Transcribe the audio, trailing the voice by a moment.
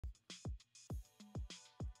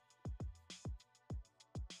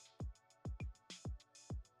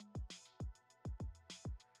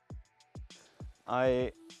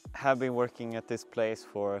I have been working at this place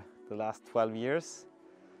for the last 12 years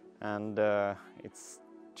and it's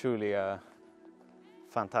truly a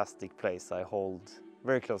fantastic place I hold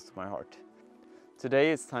very close to my heart.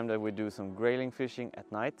 Today it's time that we do some grayling fishing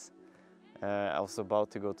at night. I was about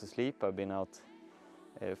to go to sleep. I've been out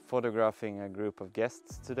photographing a group of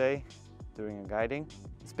guests today during a guiding.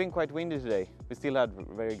 It's been quite windy today. We still had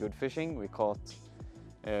very good fishing. We caught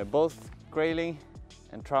both grayling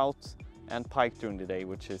and trout and pike during the day,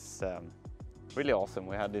 which is really awesome.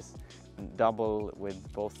 We had this double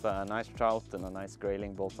with both a nice trout and a nice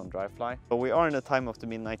grayling, both on dry fly. But we are in the time of the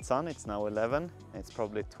midnight sun. It's now 11. It's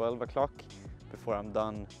probably 12 o'clock before I'm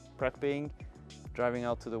done prepping, driving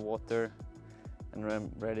out to the water and I'm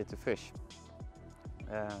ready to fish.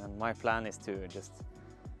 And my plan is to just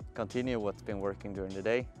continue what's been working during the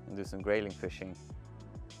day and do some grayling fishing.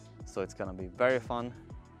 So it's gonna be very fun.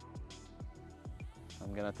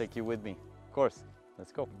 I'm gonna take you with me, of course.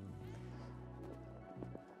 Let's go.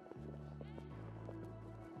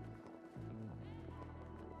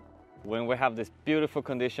 When we have these beautiful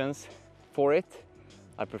conditions for it,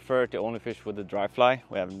 I prefer to only fish with the dry fly.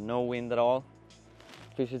 We have no wind at all.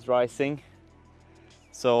 Fish is rising.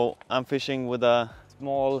 So I'm fishing with a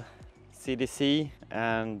small CDC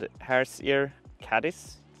and hare's ear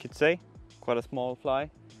Caddis, you could say. Quite a small fly.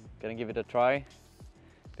 Gonna give it a try.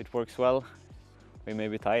 If it works well, we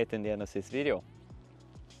maybe tie it in the end of this video.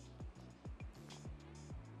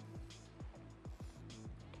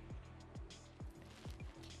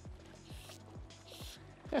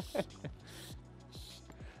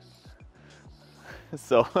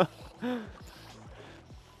 So,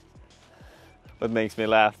 what makes me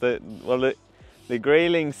laugh? The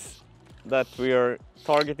graylings that we are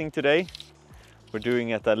targeting today, we're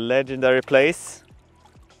doing at a legendary place.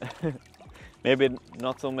 Maybe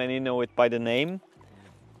not so many know it by the name,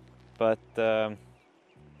 but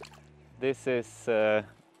this is the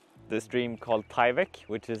stream called Tjuonajokk,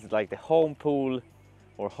 which is like the home pool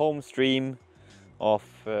or home stream of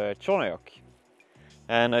Tjuonajokk.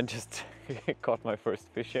 And I just caught my first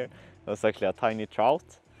fish here. It was actually a tiny trout.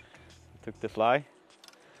 I took the fly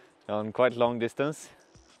on quite long distance.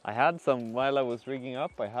 I had some, while I was rigging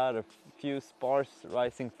up, I had a few sparse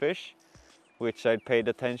rising fish, which I paid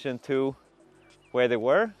attention to where they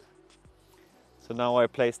were. So now I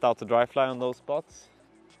placed out the dry fly on those spots.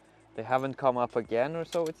 They haven't come up again or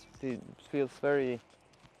so. It feels very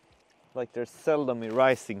like they're seldomly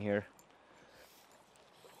rising here.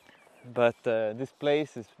 But this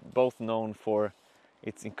place is both known for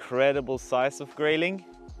its incredible size of grayling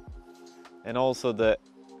and also the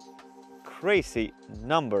crazy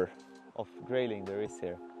number of grayling there is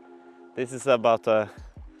here. This is about a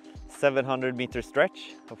 700-meter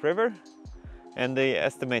stretch of river, and they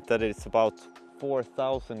estimate that it's about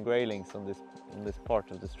 4,000 graylings on this part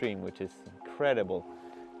of the stream, which is incredible.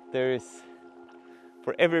 There is,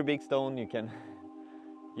 for every big stone you can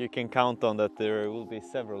count on that there will be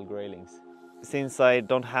several graylings. Since I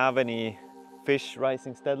don't have any fish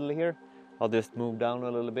rising steadily here, I'll just move down a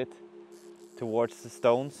little bit towards the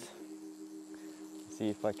stones. See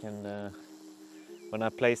if I can, when I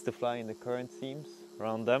place the fly in the current seams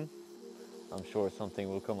around them, I'm sure something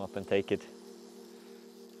will come up and take it.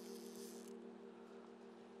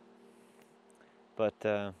 But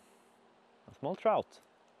a small trout.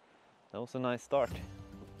 That was a nice start.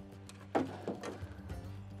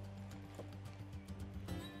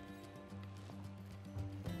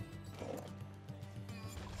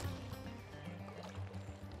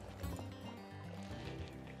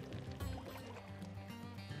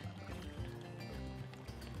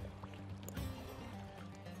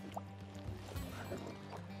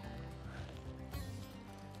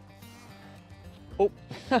 Oh,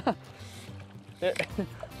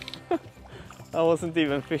 I wasn't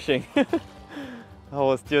even fishing. I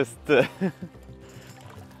was just I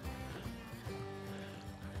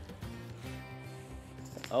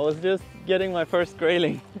was just getting my first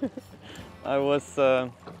grayling. I was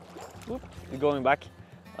going back.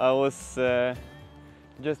 I was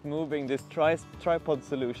just moving this tripod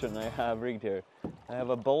solution I have rigged here. I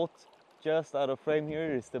have a boat just out of frame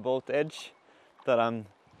here. It's the boat edge that I'm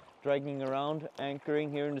dragging around,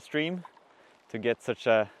 anchoring here in the stream to get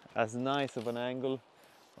as nice of an angle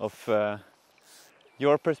of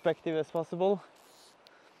your perspective as possible.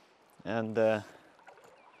 And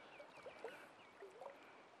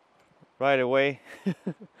right away,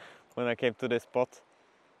 when I came to this spot,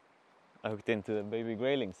 I hooked into the baby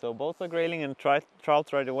grayling. So both a grayling and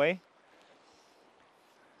trout right away.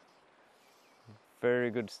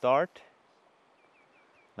 Very good start.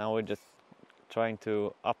 Now we're just trying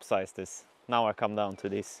to upsize this. Now I come down to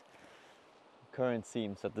these current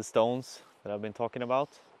seams at the stones that I've been talking about.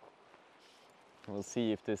 We'll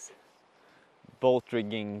see if this boat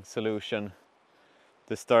rigging solution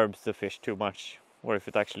disturbs the fish too much, or if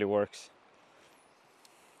it actually works.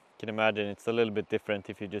 You can imagine it's a little bit different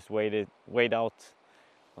if you just wade out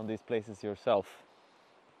on these places yourself.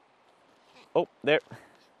 Oh, there.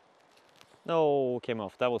 No, came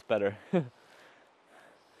off. That was better.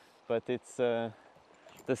 But it's the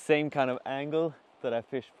same kind of angle that I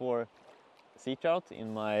fish for sea trout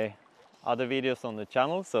in my other videos on the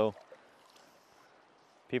channel. So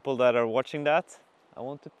people that are watching that, I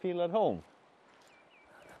want to feel at home.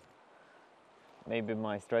 Maybe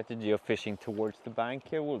my strategy of fishing towards the bank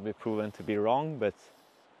here will be proven to be wrong, but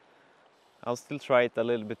I'll still try it a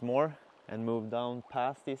little bit more and move down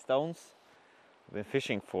past these stones. I've been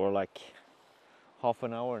fishing for like half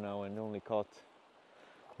an hour now and only caught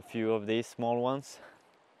a few of these small ones.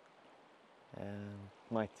 And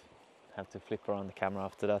might have to flip around the camera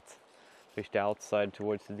after that. Fish the outside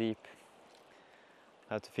towards the deep.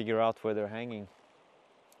 Have to figure out where they're hanging.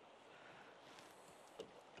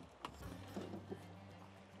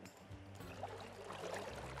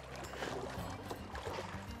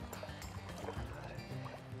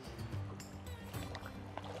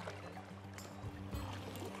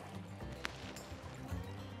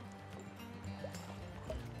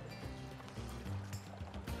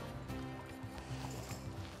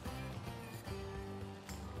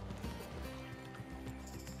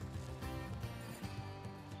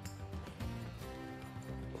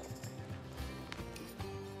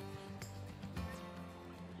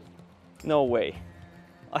 No way.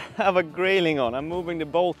 I have a grayling on. I'm moving the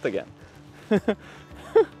boat again.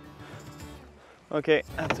 Okay,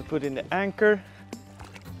 I have to put in the anchor.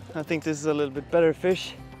 I think this is a little bit better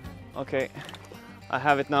fish. Okay, I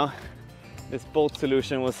have it now. This boat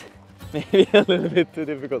solution was maybe a little bit too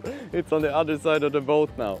difficult. It's on the other side of the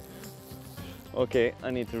boat now. Okay,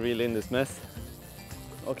 I need to reel in this mess.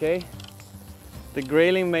 Okay, the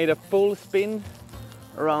grayling made a full spin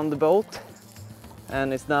around the boat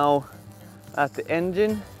and it's now at the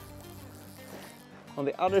engine on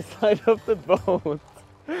the other side of the boat.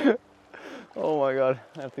 Oh my god,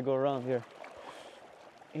 I have to go around here.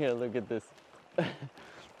 Here, look at this.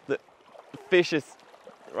 The fish is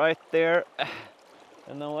right there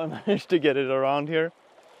and now I managed to get it around here.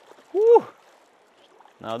 Woo!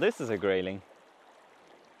 Now this is a grayling.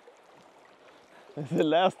 This is the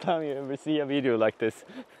last time you ever see a video like this.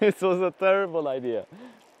 This was a terrible idea.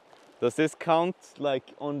 Does this count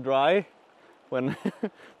like on dry? When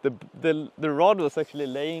the rod was actually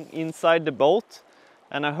laying inside the boat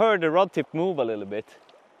and I heard the rod tip move a little bit.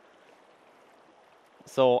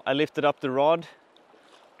 So I lifted up the rod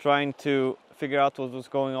trying to figure out what was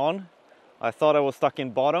going on. I thought I was stuck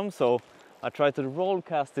in bottom, so I tried to roll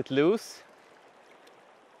cast it loose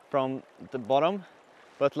from the bottom.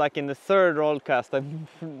 But like in the third roll cast I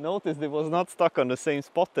noticed it was not stuck on the same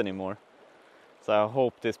spot anymore. So I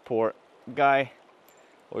hope this poor guy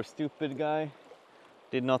or stupid guy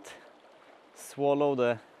did not swallow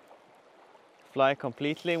the fly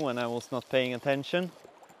completely when I was not paying attention.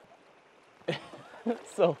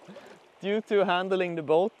 So, due to handling the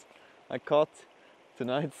boat, I caught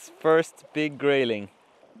tonight's first big grayling.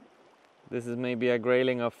 This is maybe a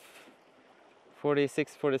grayling of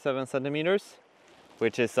 46-47 centimeters,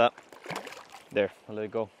 which is a, there, I'll let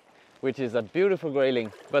it go, which is a beautiful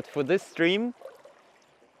grayling. But for this stream,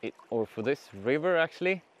 or for this river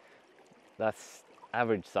actually, that's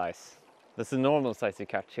average size. That's the normal size you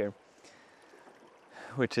catch here,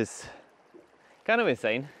 which is kind of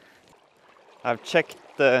insane. I've checked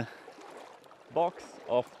the box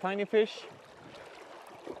of tiny fish,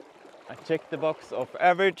 I checked the box of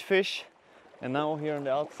average fish, and now here on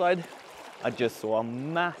the outside I just saw a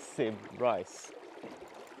massive rice.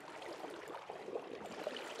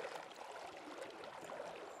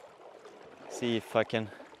 See if I can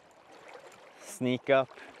sneak up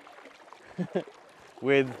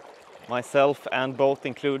with myself and boat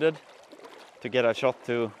included to get a shot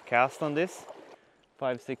to cast on this.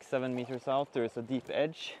 5, 6, 7 meters out there is a deep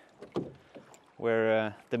edge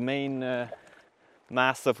where the main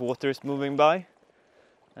mass of water is moving by,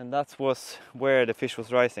 and that was where the fish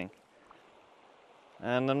was rising.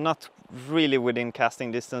 And I'm not really within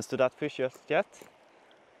casting distance to that fish just yet.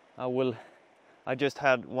 I just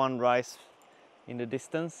had one rise in the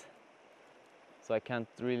distance, so I can't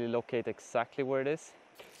really locate exactly where it is.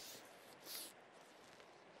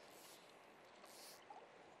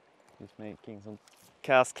 Just making some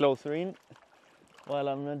cast closer in while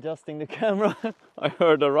I'm adjusting the camera. I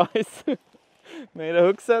heard a rise, made a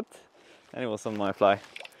hook set, and it was on my fly.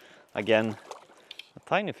 Again, a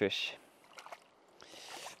tiny fish.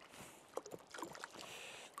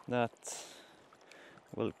 that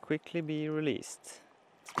will quickly be released.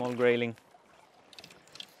 Small grayling,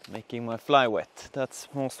 making my fly wet. That's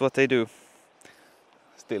most what they do.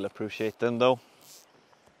 Still appreciate them though.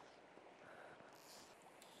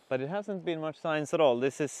 But it hasn't been much signs at all.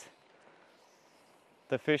 This is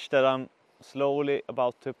the fish that I'm slowly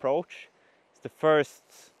about to approach. It's the first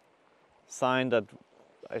sign that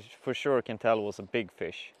I for sure can tell was a big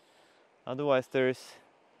fish. Otherwise there's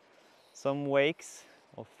some wakes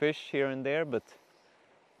of fish here and there, but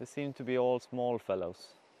they seem to be all small fellows.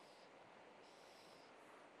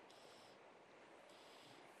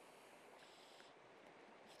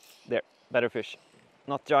 There, better fish.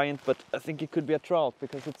 Not giant, but I think it could be a trout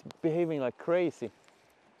because it's behaving like crazy.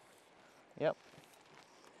 Yep.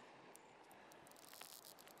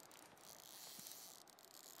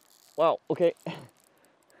 Wow, okay.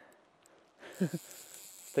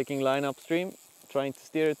 Taking line upstream, trying to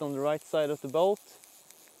steer it on the right side of the boat,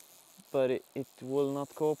 but it will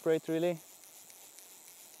not cooperate really.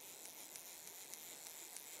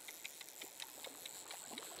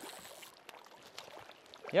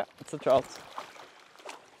 Yeah, it's a trout.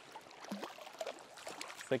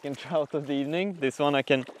 Second trout of the evening. This one I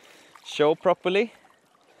can show properly.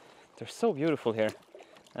 They're so beautiful here.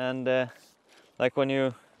 And like when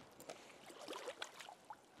you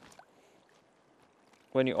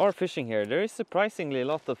are fishing here, there is surprisingly a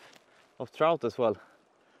lot of trout as well.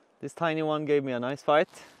 This tiny one gave me a nice fight.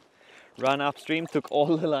 Ran upstream, took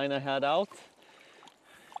all the line I had out.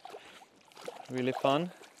 Really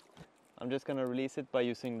fun. I'm just gonna release it by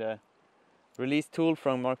using the release tool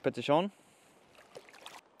from Mark Pettersson.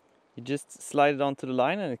 You just slide it onto the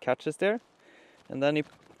line and it catches there. And then you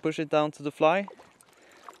push it down to the fly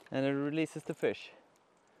and it releases the fish.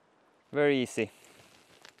 Very easy.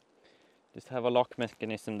 Just have a lock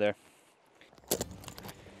mechanism there.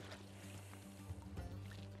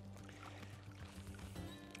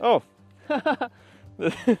 Oh!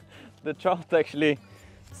 the trout actually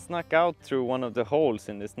snuck out through one of the holes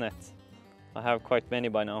in this net. I have quite many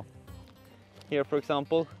by now. Here, for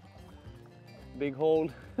example, big hole,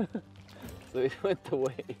 so it went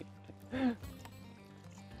away.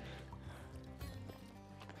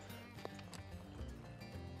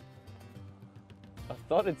 I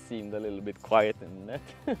thought it seemed a little bit quiet in the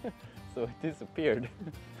net, so it disappeared.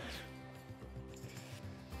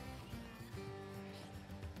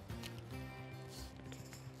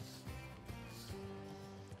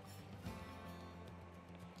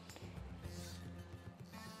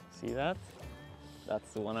 See that?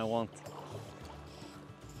 That's the one I want.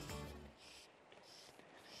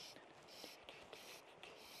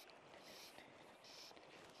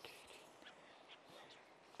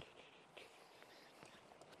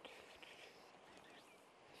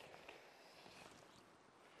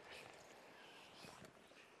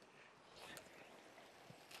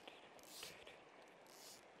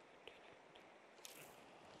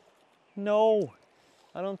 No,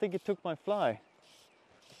 I don't think it took my fly.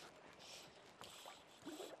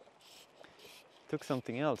 Took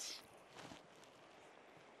something else.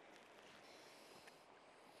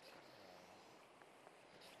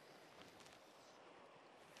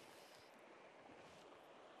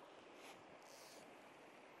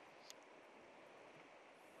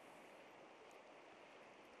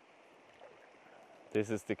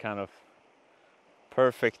 This is the kind of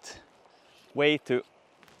perfect way to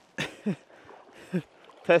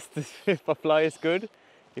test if a fly is good,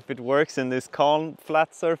 if it works in this calm,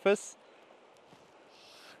 flat surface.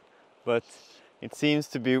 But it seems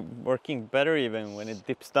to be working better even when it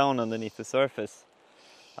dips down underneath the surface.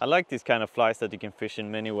 I like these kind of flies that you can fish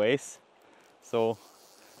in many ways. So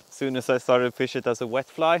as soon as I started to fish it as a wet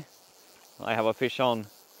fly, I have a fish on.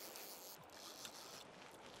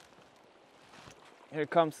 Here it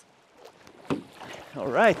comes. All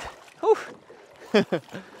right.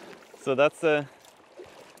 So that's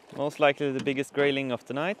most likely the biggest grayling of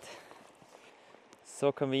the night.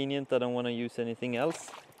 So convenient, I don't want to use anything else.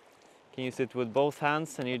 You can use it with both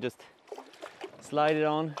hands and you just slide it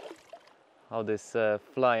on. How this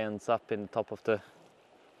fly ends up in the top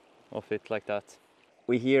of it like that.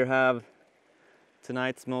 We here have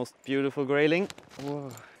tonight's most beautiful grayling.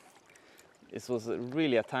 Whoa. This was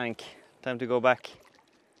really a tank. Time to go back.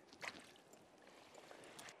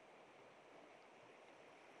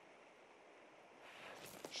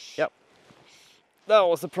 Yep, that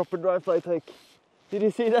was a proper dry fly take. Did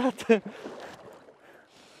you see that?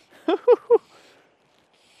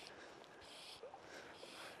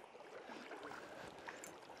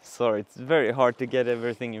 Sorry, it's very hard to get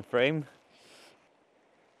everything in frame.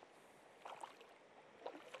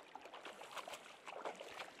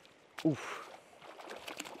 Oof.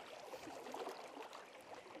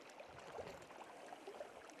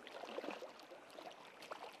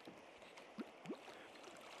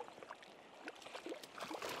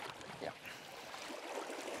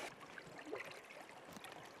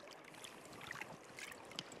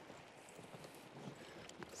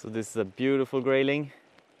 So this is a beautiful grayling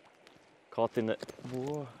caught in the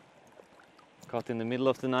middle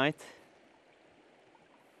of the night.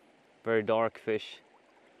 Very dark fish,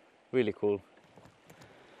 really cool.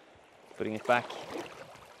 Putting it back.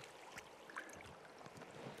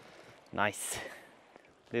 Nice.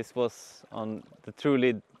 This was on the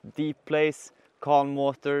truly deep place, calm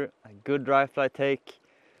water, a good dry fly take.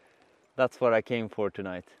 That's what I came for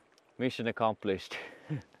tonight. Mission accomplished.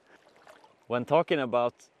 When talking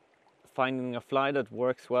about finding a fly that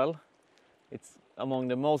works well, it's among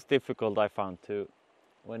the most difficult I found too.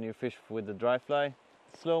 When you fish with the dry fly,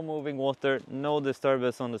 slow moving water, no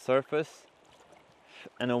disturbance on the surface,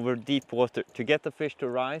 and over deep water. To get the fish to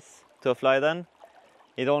rise to a fly then,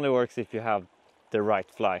 it only works if you have the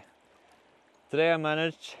right fly. Today I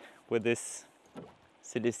managed with this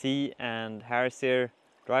CDC and Hare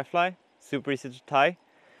dry fly, super easy to tie.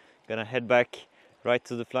 Gonna head back right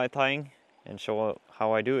to the fly tying and show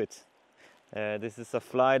how I do it. This is a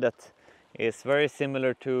fly that is very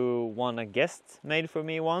similar to one a guest made for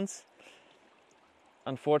me once.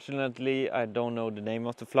 Unfortunately, I don't know the name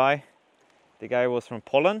of the fly. The guy was from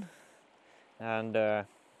Poland, and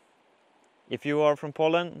if you are from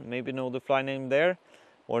Poland, maybe know the fly name there,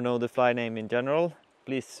 or know the fly name in general,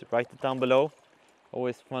 please write it down below.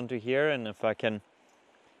 Always fun to hear, and if I can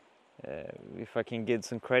give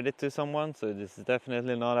some credit to someone. So this is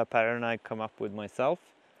definitely not a pattern I come up with myself,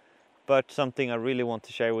 but something I really want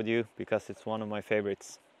to share with you because it's one of my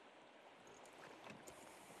favorites.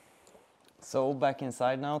 So back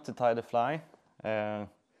inside now to tie the fly.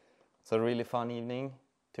 It's a really fun evening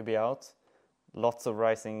to be out. Lots of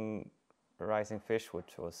rising fish,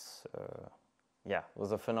 which was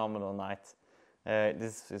was a phenomenal night.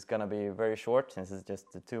 This is gonna be very short since it's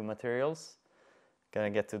just the two materials. Gonna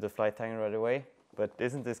get to the fly tying right away. But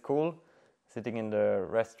isn't this cool? Sitting in the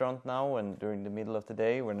restaurant now and during the middle of the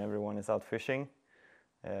day when everyone is out fishing.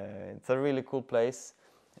 It's a really cool place.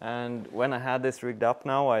 And when I had this rigged up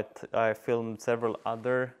now, I filmed several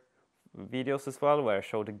other videos as well where I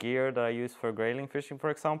show the gear that I use for grayling fishing, for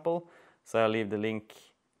example. So I'll leave the link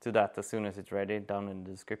to that as soon as it's ready down in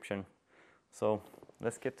the description. So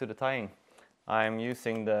let's get to the tying. I'm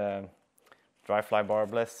using the dry fly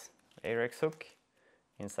Barbless Ahrex hook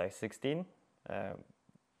in size 16.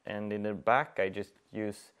 And in the back I just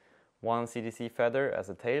use one CDC feather as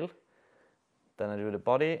a tail. Then I do the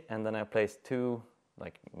body, and then I place two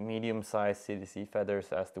like medium-sized CDC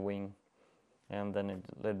feathers as the wing, and then a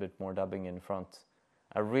little bit more dubbing in front.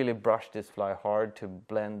 I really brushed this fly hard to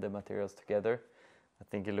blend the materials together. I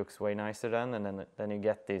think it looks way nicer then, and then you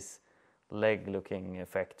get this leg-looking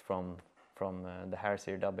effect from the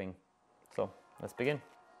Hare dubbing. So let's begin.